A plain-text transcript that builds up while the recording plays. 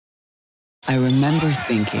I remember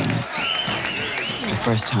thinking, the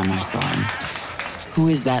first time I saw him, who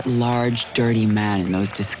is that large, dirty man in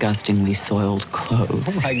those disgustingly soiled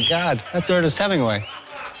clothes? Oh, my God. That's Ernest Hemingway.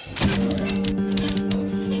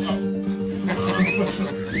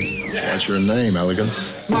 What's your name,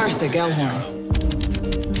 Elegance? Martha Gellhorn.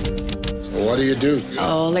 So what do you do?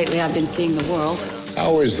 Oh, lately I've been seeing the world.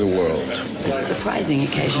 How is the world? It's surprising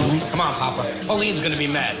occasionally. Come on, Papa. Pauline's gonna be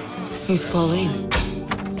mad. Who's Pauline?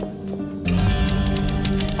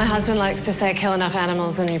 My husband likes to say kill enough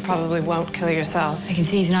animals and you probably won't kill yourself. I can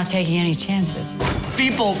see he's not taking any chances.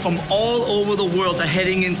 People from all over the world are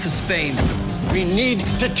heading into Spain. We need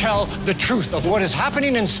to tell the truth of what is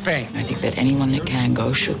happening in Spain. I think that anyone that can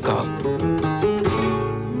go should go.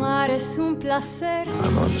 I'm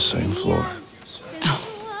on the same floor. Oh.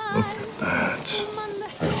 Look at that.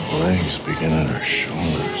 Her legs begin at her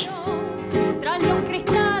shoulders.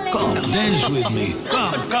 Come, dance with me.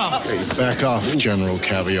 Come. Hey, back off, General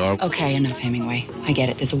Caviar. Okay, enough, Hemingway. I get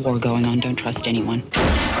it. There's a war going on. Don't trust anyone.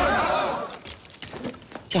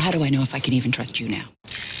 So how do I know if I can even trust you now?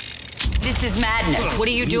 This is madness. What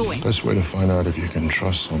are you doing? Best way to find out if you can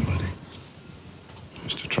trust somebody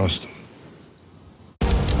is to trust them.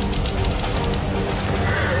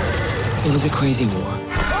 It was a crazy war.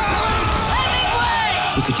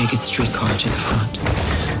 Hemingway! You could take a streetcar to the front.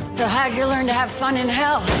 So how'd you learn to have fun in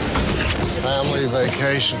hell? Family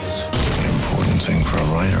vacations. The important thing for a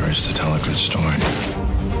writer is to tell a good story.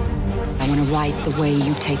 I want to write the way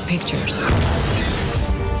you take pictures.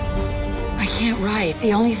 I can't write.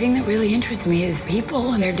 The only thing that really interests me is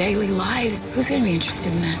people and their daily lives. Who's going to be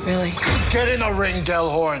interested in that, really? Get in the ring,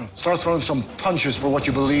 Gellhorn. Start throwing some punches for what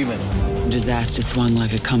you believe in. Disaster swung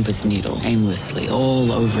like a compass needle, aimlessly,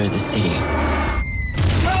 all over the city.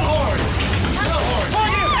 Gellhorn! Gellhorn!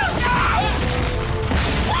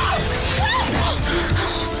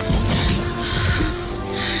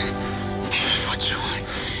 This is what you want.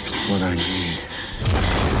 It's what I need.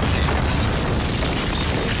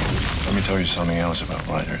 Let me tell you something else about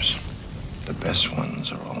writers. The best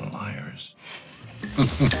ones are all liars.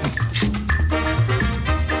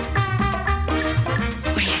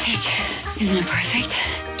 What do you think? Isn't it perfect?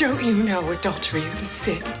 Don't you know adultery is a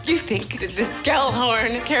sin? You think that this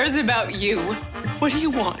Gellhorn cares about you. What do you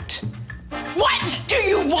want? What do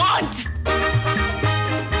you want?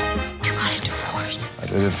 You got a divorce. I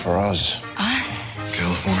did it for us. Us?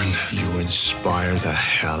 Gellhorn, you inspire the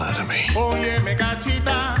hell out of me.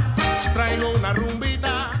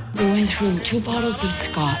 We went through 2 bottles of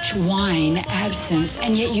scotch, wine, absinthe,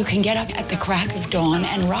 and yet you can get up at the crack of dawn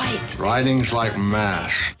and write. Writing's like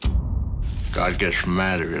math. God gets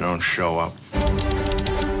mad if you don't show up.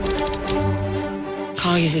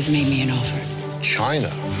 Colliers has made me an offer. China?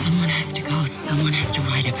 Someone has to go. Someone has to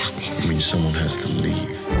write about this. I mean, someone has to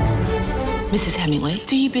leave. Mrs. Hemingway,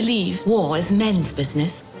 do you believe war is men's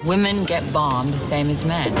business? Women get bombed the same as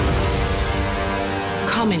men.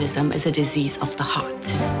 Communism is a disease of the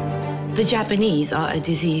heart. The Japanese are a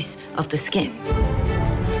disease of the skin.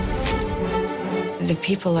 The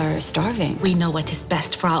people are starving. We know what is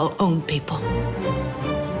best for our own people.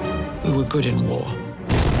 We were good in war.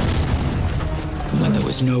 And when there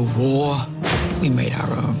was no war, we made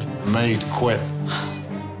our own. Made quit.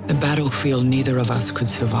 The battlefield neither of us could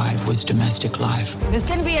survive was domestic life. There's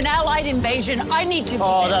going to be an Allied invasion. I need to be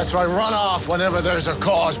Oh, there. that's right. Run off whenever there's a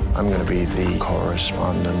cause. I'm going to be the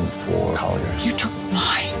correspondent for Colliers. You took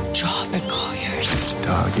my job at Colliers.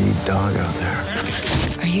 Dog eat dog out there.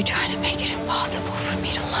 Are you trying to make it impossible for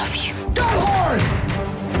me to love you? Gellhorn!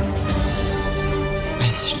 I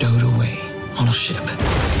stowed away on a ship.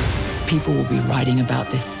 People will be writing about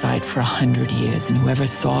this site for 100 years, and whoever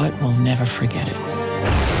saw it will never forget it.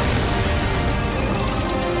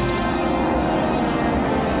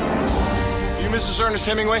 Mrs. Ernest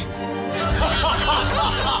Hemingway?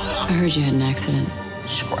 I heard you had an accident.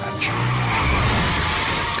 Scratch.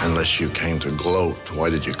 Unless you came to gloat, why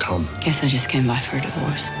did you come? Guess I just came by for a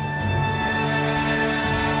divorce.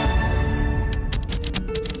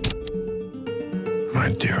 My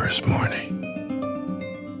dearest Marnie.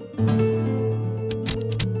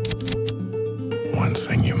 One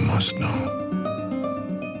thing you must know.